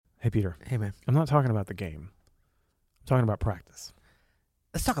Hey, Peter. Hey, man. I'm not talking about the game. I'm talking about practice.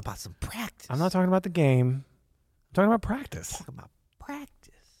 Let's talk about some practice. I'm not talking about the game. I'm talking about practice. Talk about practice.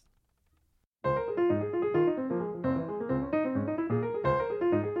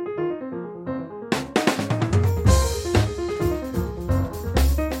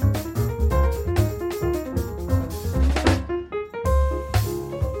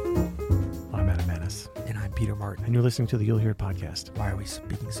 I'm Adam Manis. And I'm Peter Martin. And you're listening to the You'll Hear It podcast. Why are we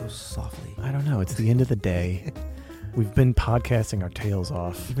speaking so softly? I don't know. It's the end of the day. We've been podcasting our tails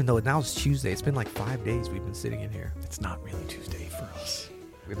off. Even though now it's Tuesday, it's been like 5 days we've been sitting in here. It's not really Tuesday for us.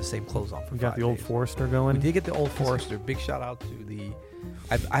 We have the same clothes on for We got 5 the Old days. Forester going. We did get the Old Forester. Big shout out to the...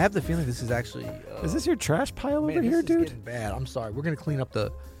 I have the feeling this is actually... Is this your trash pile man, over here, this is dude? getting bad. I'm sorry. We're going to clean up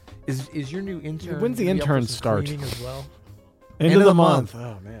the... Is your new intern... When's the gonna be up for intern some start? cleaning as well? End of the month.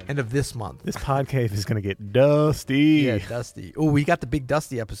 Oh, man. End of this month. This podcast is going to get dusty. Yeah, Dusty. Oh, we got the big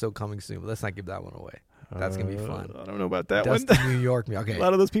Dusty episode coming soon, but let's not give that one away. That's going to be fun. I don't know about that Dusty, one. New York. Okay. A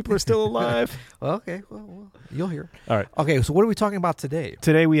lot of those people are still alive. Okay. Well, you'll hear. All right. Okay, so what are we talking about today?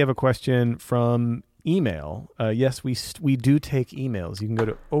 Today we have a question from email. Yes, we do take emails. You can go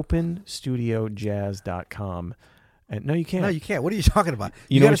to openstudiojazz.com. And no, you can't. No, you can't. What are you talking about?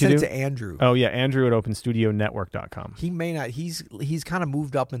 You know got to what you send it do? to Andrew. Oh, yeah, Andrew at openstudionetwork.com. He may not. He's kind of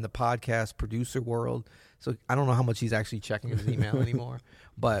moved up in the podcast producer world, so I don't know how much he's actually checking his email anymore.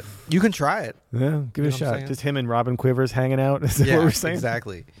 But you can try it. Yeah, give it a You know what I'm shot. saying? Just him and Robin Quivers hanging out. Is that Yeah, what we're saying?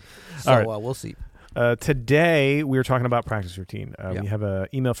 exactly. So All right. we'll see. Today, we were talking about practice routine. Yeah. We have an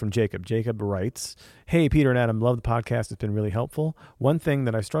email from Jacob. Jacob writes, "Hey, Peter and Adam, love the podcast. It's been really helpful. One thing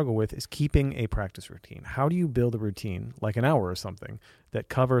that I struggle with is keeping a practice routine. How do you build a routine, like an hour or something, that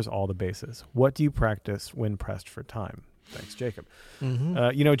covers all the bases? What do you practice when pressed for time?" Thanks, Jacob.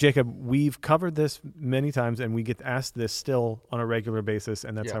 Mm-hmm. Jacob, we've covered this many times, and we get asked this still on a regular basis,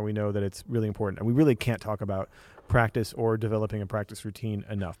 and that's Yeah. how we know that it's really important. And we really can't talk about practice or developing a practice routine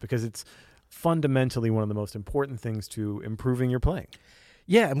enough, because it's fundamentally one of the most important things to improving your playing.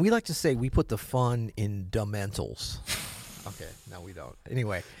 Yeah, and we like to say we put the fun in fundamentals. Okay, no, we don't.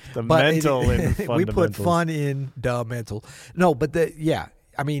 Anyway, The but mental and fundamentals. we put fun in the mental. No, but I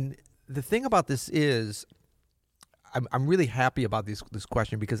mean, the thing about this is, I'm really happy about this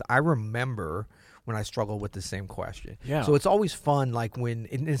question, because I remember when I struggled with the same question. Yeah. So it's always fun, like when,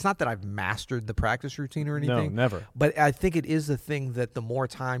 and it's not that I've mastered the practice routine or anything. No, never. But I think it is the thing that the more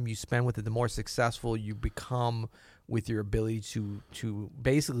time you spend with it, the more successful you become with your ability to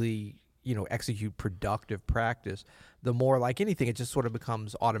basically, execute productive practice. The more, like anything, it just sort of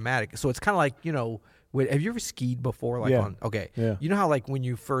becomes automatic. So it's kind of like, have you ever skied before? Like Yeah. Yeah. You know how, like, when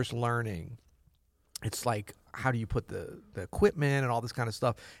you first learning, it's like, how do you put the equipment and all this kind of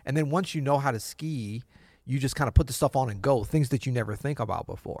stuff? And then once you know how to ski, you just kind of put the stuff on and go, things that you never think about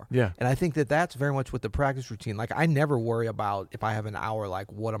before. Yeah. And I think that that's very much with the practice routine. Like, I never worry about, if I have an hour,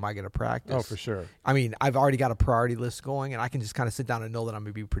 like, what am I going to practice? Oh, for sure. I mean, I've already got a priority list going, and I can just kind of sit down and know that I'm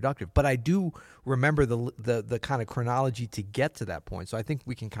going to be productive. But I do remember the kind of chronology to get to that point. So I think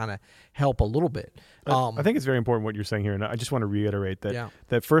we can kind of help a little bit. I think it's very important what you're saying here, and I just want to reiterate that. Yeah.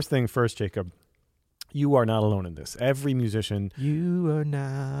 That first thing first, Jacob. You are not alone in this. Every musician. You are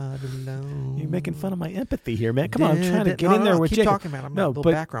not alone. You're making fun of my empathy here, man. Come on, I'm trying to get in there with keep Jacob. talking, man. I'm a little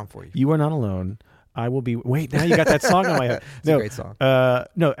background for you. You are not alone. I will be. Wait, now you got that song on my head. It's a great song.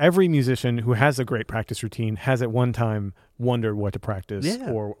 No, every musician who has a great practice routine has at one time wondered what to practice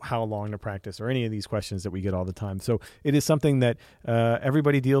or how long to practice or any of these questions that we get all the time. So it is something that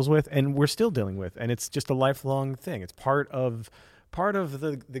everybody deals with, and we're still dealing with, and it's just a lifelong thing. It's part of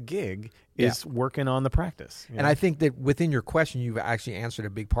the gig is working on the practice. And I think that within your question, you've actually answered a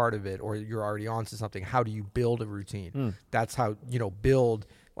big part of it, or you're already on to something. How do you build a routine? That's how, build,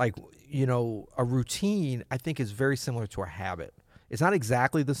 like, a routine, I think, is very similar to a habit. It's not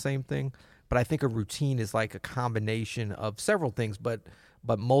exactly the same thing, but I think a routine is like a combination of several things, but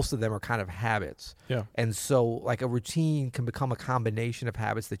most of them are kind of habits. Yeah. And so, like, a routine can become a combination of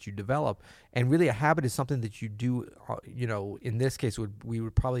habits that you develop. And really, a habit is something that you do, in this case, we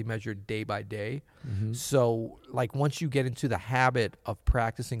would probably measure day by day. Mm-hmm. So, like, once you get into the habit of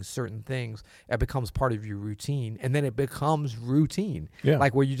practicing certain things, it becomes part of your routine. And then it becomes routine. Yeah.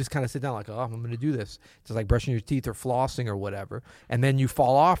 Like, where you just kind of sit down like, oh, I'm going to do this. It's like brushing your teeth or flossing or whatever. And then you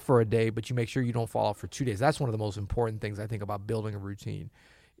fall off for a day, but you make sure you don't fall off for 2 days. That's one of the most important things I think about building a routine,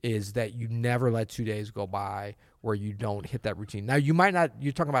 is that you never let 2 days go by where you don't hit that routine. Now, you might not,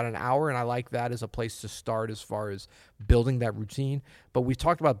 you're talking about an hour, and I like that as a place to start as far as building that routine. But we've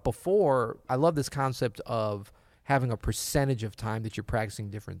talked about before, I love this concept of having a percentage of time that you're practicing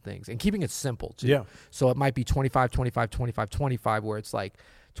different things and keeping it simple too. Yeah. So it might be 25, 25, 25, 25, where it's like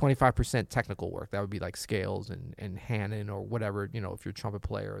 25% technical work. That would be like scales and Hanon or whatever, if you're a trumpet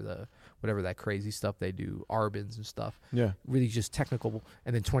player, or whatever that crazy stuff they do, Arbins and stuff. Yeah. Really just technical.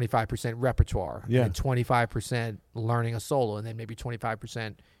 And then 25% repertoire. Yeah. And 25% learning a solo. And then maybe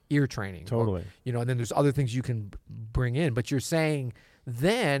 25% ear training. Totally. Or, and then there's other things you can bring in. But you're saying,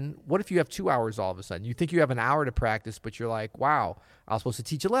 then what if you have 2 hours all of a sudden? You think you have an hour to practice, but you're like, wow, I was supposed to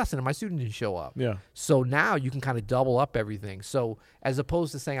teach a lesson and my student didn't show up. Yeah. So now you can kind of double up everything. So as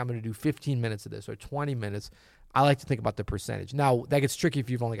opposed to saying I'm going to do 15 minutes of this or 20 minutes, I like to think about the percentage. Now, that gets tricky if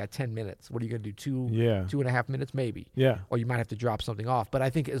you've only got 10 minutes. What are you going to do? 2.5 minutes? Maybe. Yeah. Or you might have to drop something off. But I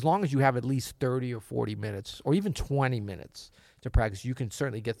think as long as you have at least 30 or 40 minutes or even 20 minutes to practice, you can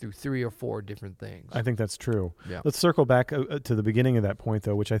certainly get through 3 or 4 different things. I think that's true. Yeah. Let's circle back to the beginning of that point,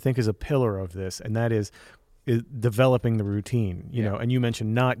 though, which I think is a pillar of this, and that is developing the routine. You know, and you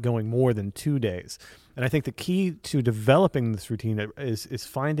mentioned not going more than 2 days. And I think the key to developing this routine is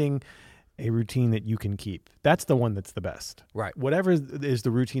finding a routine that you can keep. That's the one that's the best. Right. Whatever is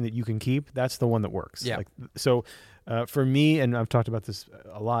the routine that you can keep, that's the one that works. Yeah. So for me, and I've talked about this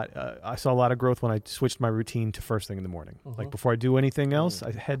a lot, I saw a lot of growth when I switched my routine to first thing in the morning. Like before I do anything else,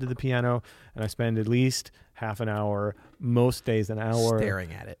 I head to the piano and I spend at least half an hour, most days an hour.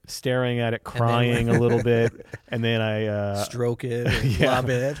 Staring at it, crying a little bit. And then I... stroke it, love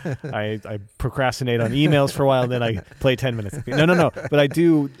it. I procrastinate on emails for a while, and then I play 10 minutes. No. But I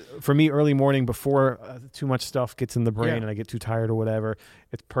do, for me, early morning before too much stuff gets in the brain and I get too tired or whatever,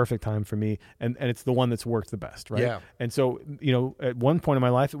 it's perfect time for me. And it's the one that's worked the best, right? Yeah. And so, at one point in my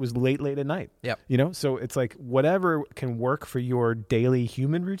life, it was late at night. Yep. So it's like whatever can work for your daily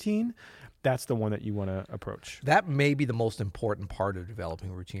human routine, that's the one that you want to approach. That may be the most important part of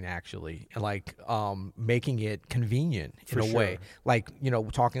developing a routine, actually, like making it convenient in a way. Like,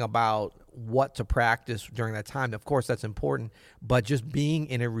 talking about what to practice during that time. Of course, that's important, but just being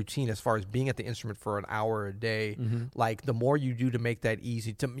in a routine as far as being at the instrument for an hour a day, like the more you do to make that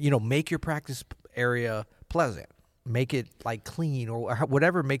easy, to make your practice area pleasant. Make it like clean or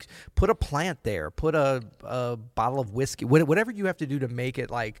whatever put a plant there, put a bottle of whiskey, whatever you have to do to make it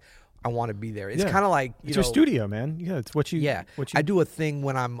like, I want to be there. It's kind of like, it's your studio, man. Yeah. It's what you, I do a thing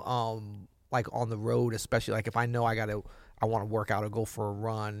when I'm like on the road, especially like if I know I want to work out or go for a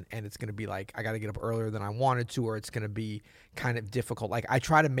run and it's going to be like, I got to get up earlier than I wanted to, or it's going to be kind of difficult. Like I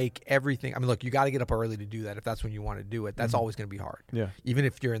try to make everything, look, you got to get up early to do that. If that's when you want to do it, that's always going to be hard. Yeah. Even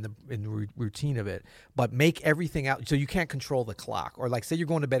if you're in the routine of it, but make everything out. So you can't control the clock, or like say you're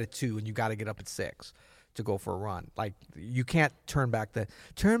going to bed at 2 and you got to get up at 6 to go for a run. Like you can't turn back the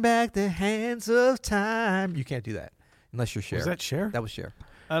hands of time. You can't do that unless you're Cher. Was that Cher? That was Cher.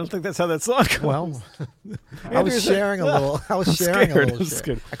 I don't think that's how that song goes. Well, I was sharing a little. I was sharing a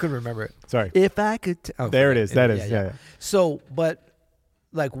little. I couldn't remember it. Sorry. If I could. There it is. That is. Yeah. So, but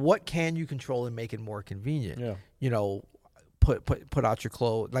like, what can you control and make it more convenient? Yeah. Put out your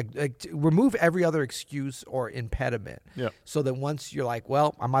clothes, like remove every other excuse or impediment. Yeah. So that once you're like,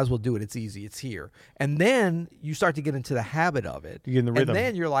 well, I might as well do it. It's easy. It's here. And then you start to get into the habit of it. You get in the rhythm. And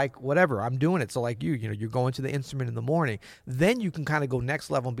then you're like, whatever, I'm doing it. So like you're going to the instrument in the morning. Then you can kind of go next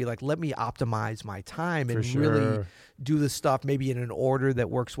level and be like, let me optimize my time and really do the stuff maybe in an order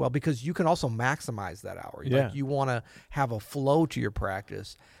that works well, because you can also maximize that hour. Yeah. Like you want to have a flow to your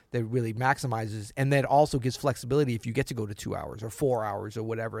practice that really maximizes, and that also gives flexibility if you get to go to 2 hours or 4 hours or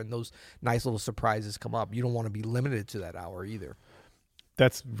whatever, and those nice little surprises come up. You don't want to be limited to that hour either.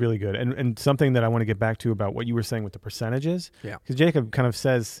 That's really good. And something that I want to get back to about what you were saying with the percentages. Yeah. Because Jacob kind of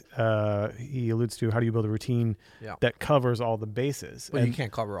says, he alludes to, how do you build a routine that covers all the bases? Well, you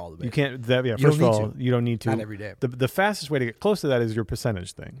can't cover all the bases. You can't. First of all, you don't need to. Not every day. The fastest way to get close to that is your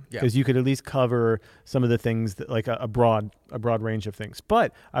percentage thing. Because you could at least cover some of the things that, like a broad range of things.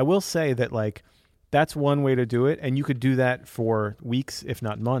 But I will say that like, that's one way to do it. And you could do that for weeks, if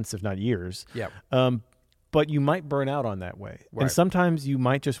not months, if not years. Yeah. But you might burn out on that way. Right. And sometimes you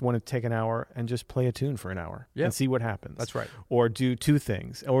might just want to take an hour and just play a tune for an hour and see what happens. That's right. Or do 2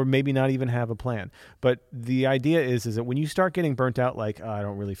 things, or maybe not even have a plan. But the idea is that when you start getting burnt out, like, I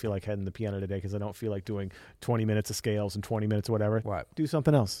don't really feel like heading the piano today because I don't feel like doing 20 minutes of scales and 20 minutes of whatever. Right. Do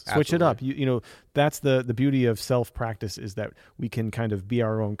something else. Switch it up. You know, that's the beauty of self-practice, is that we can kind of be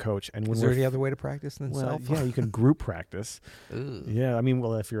our own coach. And when is there any other way to practice than self? Yeah, you can group practice. Yeah, I mean,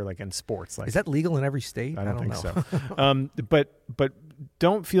 well, if you're like in sports. Like, is that legal in every state? I don't think so. But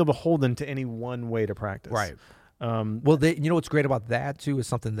don't feel beholden to any one way to practice. Right. Well, what's great about that too is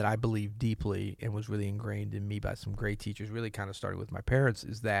something that I believe deeply and was really ingrained in me by some great teachers. Really, kind of started with my parents.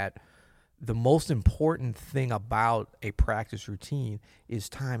 Is that the most important thing about a practice routine is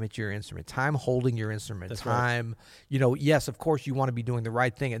time at your instrument, time holding your instrument, That's time, yes, of course you want to be doing the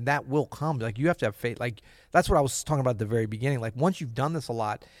right thing, and that will come. Like, you have to have faith. Like, that's what I was talking about at the very beginning. Like, once you've done this a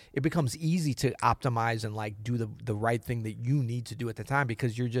lot, it becomes easy to optimize and like do the right thing that you need to do at the time,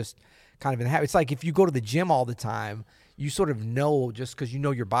 because you're just kind of in the habit. It's like if you go to the gym all the time, you sort of know, just because you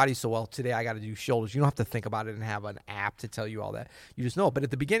know your body so well, today I got to do shoulders. You don't have to think about it and have an app to tell you all that. You just know it. But at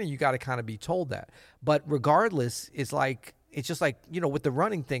the beginning, you got to kind of be told that. But regardless, it's just like, with the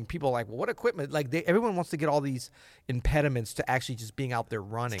running thing, people are like, well, what equipment? Like, everyone wants to get all these impediments to actually just being out there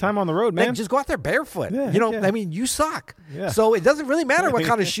running. It's time on the road, man. Like, just go out there barefoot. Yeah, I mean, you suck. Yeah. So it doesn't really matter what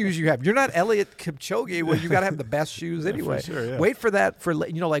kind of shoes you have. You're not Elliot Kipchoge where you got to have the best shoes anyway. For sure, yeah. Wait for that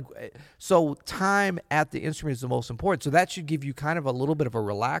so time at the instrument is the most important. So that should give you kind of a little bit of a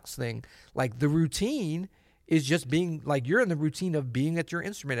relaxed thing. Like, the routine is just being like, you're in the routine of being at your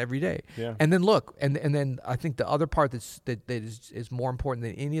instrument every day. Yeah. And then look, and then I think the other part that is more important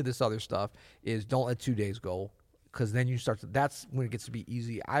than any of this other stuff is don't let 2 days go, because then that's when it gets to be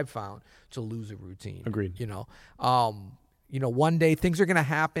easy, I've found, to lose a routine. Agreed. 1 day things are going to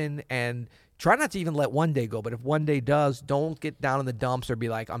happen, and try not to even let 1 day go. But if 1 day does, don't get down in the dumps or be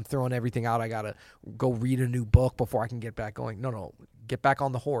like, I'm throwing everything out. I got to go read a new book before I can get back going. No. Get back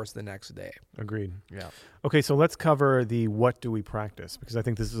on the horse the next day. Agreed. Yeah. Okay, so let's cover the what do we practice, because I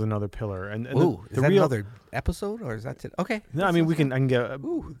think this is another pillar. And Ooh, the is that real another episode, or is that okay? No, I mean I can get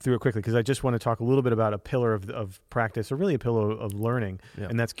through it quickly, because I just want to talk a little bit about a pillar of practice, or really a pillar of learning,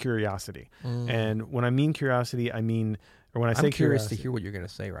 and that's curiosity. And when I mean curiosity, I'm curious to hear what you're going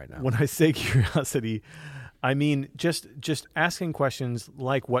to say right now. When I say curiosity, I mean just asking questions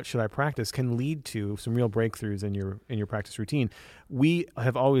like, what should I practice, can lead to some real breakthroughs in your practice routine. We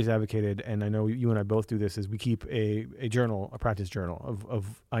have always advocated, and I know you and I both do this, is we keep a practice journal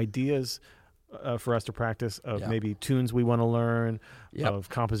of ideas for us to practice, of maybe tunes we want to learn, of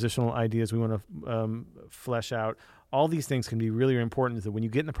compositional ideas we want to flesh out. All these things can be really important, that when you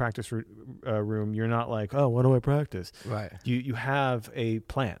get in the practice room, you're not like, oh, what do I practice? Right. You have a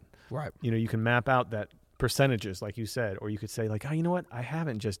plan. Right. You can map out that percentages, like you said, or you could say like, oh, you know what? I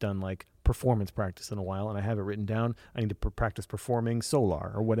haven't just done like performance practice in a while, and I have it written down. I need to practice performing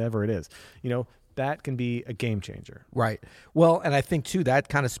Solar or whatever it is. That can be a game changer. Right. Well, and I think too, that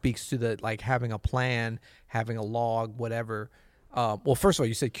kind of speaks to the, like, having a plan, having a log, whatever. Well, first of all,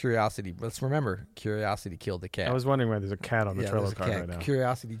 you said curiosity. Let's remember, curiosity killed the cat. I was wondering why there's a cat on the Trello card right now.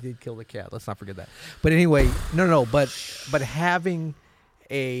 Curiosity did kill the cat. Let's not forget that. But anyway, no. But having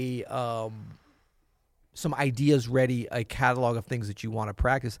a some ideas ready, a catalog of things that you want to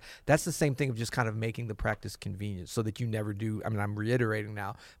practice, that's the same thing of just kind of making the practice convenient, so that you never do. I mean, I'm reiterating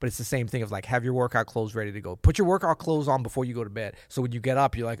now, but it's the same thing of like, have your workout clothes ready to go. Put your workout clothes on before you go to bed. So when you get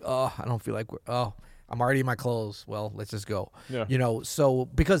up, you're like, oh, I don't feel like I'm already in my clothes. Well, let's just go. Yeah. So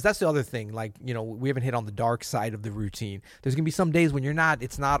because that's the other thing, like, we haven't hit on the dark side of the routine. There's going to be some days when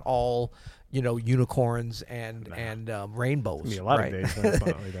it's not all, unicorns and rainbows. It's gonna be a lot of days when it's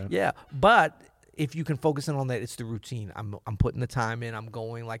not like that. Yeah. But if you can focus in on that, it's the routine. I'm putting the time in. I'm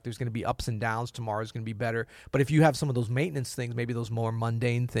going. Like, there's going to be ups and downs. Tomorrow's going to be better. But if you have some of those maintenance things, maybe those more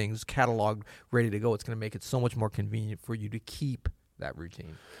mundane things cataloged, ready to go, it's going to make it so much more convenient for you to keep that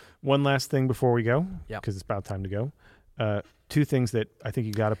routine. One last thing before we go, because it's about time to go. Two things that I think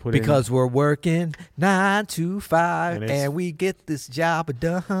you got to put in. Because we're working 9 to 5 and we get this job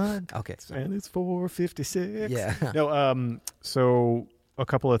done. Okay. And it's 4:56. Yeah. No, so a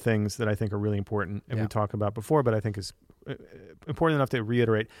couple of things that I think are really important, and we talked about before, but I think is important enough to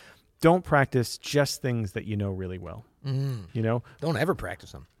reiterate. Don't practice just things that you know really well. Don't ever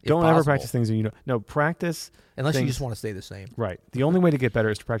practice them. Don't ever practice things that you know. No, practice unless things, you just want to stay the same. Right. The only way to get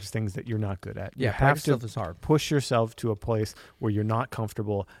better is to practice things that you're not good at. Yeah, you have to is hard. Push yourself to a place where you're not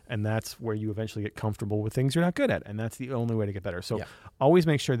comfortable, and that's where you eventually get comfortable with things you're not good at, and that's the only way to get better. So always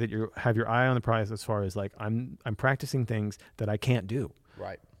make sure that you have your eye on the prize, as far as like, I'm practicing things that I can't do.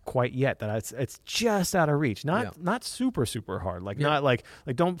 Right. Quite yet, that it's just out of reach. Not super hard. Like not like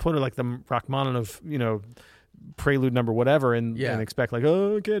don't put it like the Rachmaninoff, prelude number whatever and expect like,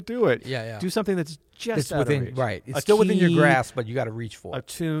 oh, I can't do it. Do something that's just out of reach. Right. It's still within your grasp, but you got to reach for it. A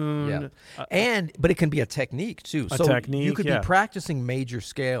tune. But it can be a technique too. You could be practicing major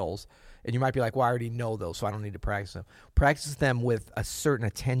scales, and you might be like, well, I already know those, so I don't need to practice them. Practice them with a certain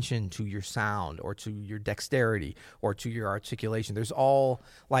attention to your sound, or to your dexterity, or to your articulation. There's all,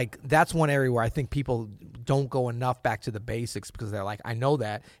 like, that's one area where I think people don't go enough back to the basics, because they're like, I know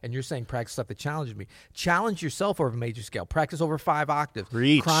that, and you're saying practice stuff that challenges me. Challenge yourself over a major scale. Practice over 5 octaves.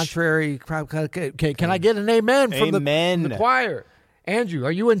 Reach. Contrary. Can I get an amen from the choir? Andrew,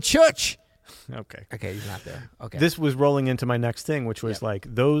 are you in church? Okay, he's not there. Okay. This was rolling into my next thing, which was like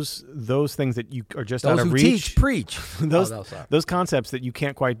those things that you are just those out of who reach. Teach, preach. Those concepts that you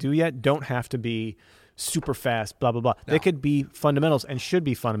can't quite do yet don't have to be super fast, blah, blah, blah. No. They could be fundamentals and should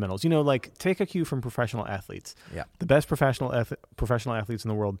be fundamentals. Like take a cue from professional athletes. Yeah. The best professional athletes in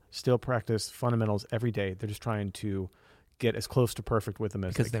the world still practice fundamentals every day. They're just trying to get as close to perfect with them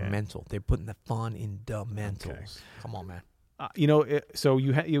as they can. Because they're mental. They're putting the fun in the mentals. Okay. Come on, man. So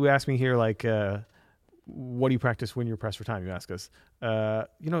you asked me here, like, what do you practice when you're pressed for time? You ask us. A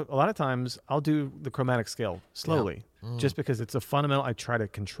lot of times I'll do the chromatic scale slowly, just because it's a fundamental. I try to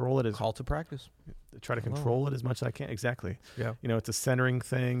control it as call to practice. Try to control it as much as I can. Exactly. Yeah. It's a centering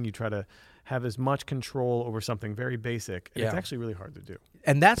thing. You try to have as much control over something very basic. And it's actually really hard to do.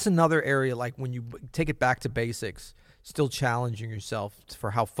 And that's another area, like when you take it back to basics, still challenging yourself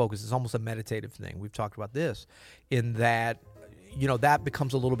for how focused. It's almost a meditative thing. We've talked about this in that, that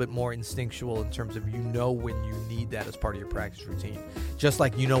becomes a little bit more instinctual in terms of when you need that as part of your practice routine. Just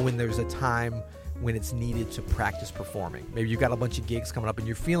like when there's a time when it's needed to practice performing. Maybe you've got a bunch of gigs coming up and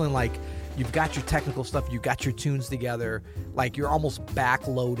you're feeling like you've got your technical stuff, you've got your tunes together, like you're almost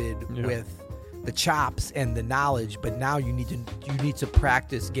backloaded with the chops and the knowledge, but now you need to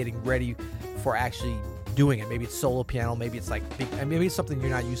practice getting ready for actually doing it. Maybe it's solo piano, maybe it's like maybe it's something you're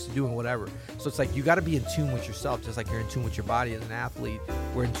not used to doing, whatever. So it's like you got to be in tune with yourself, just like you're in tune with your body as an athlete.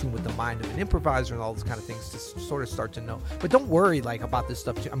 We're in tune with the mind of an improviser and all those kind of things to sort of start to know. But don't worry about this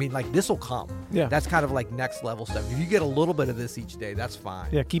stuff too. I mean, this will come. Yeah, that's kind of like next level stuff. If you get a little bit of this each day, that's fine.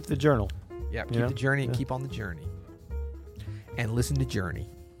 Yeah, keep the journal. Yeah, keep the journey and keep on the journey. And listen to Journey.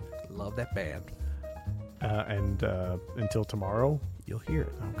 Love that band. And until tomorrow, you'll hear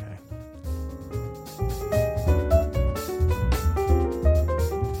it. Okay.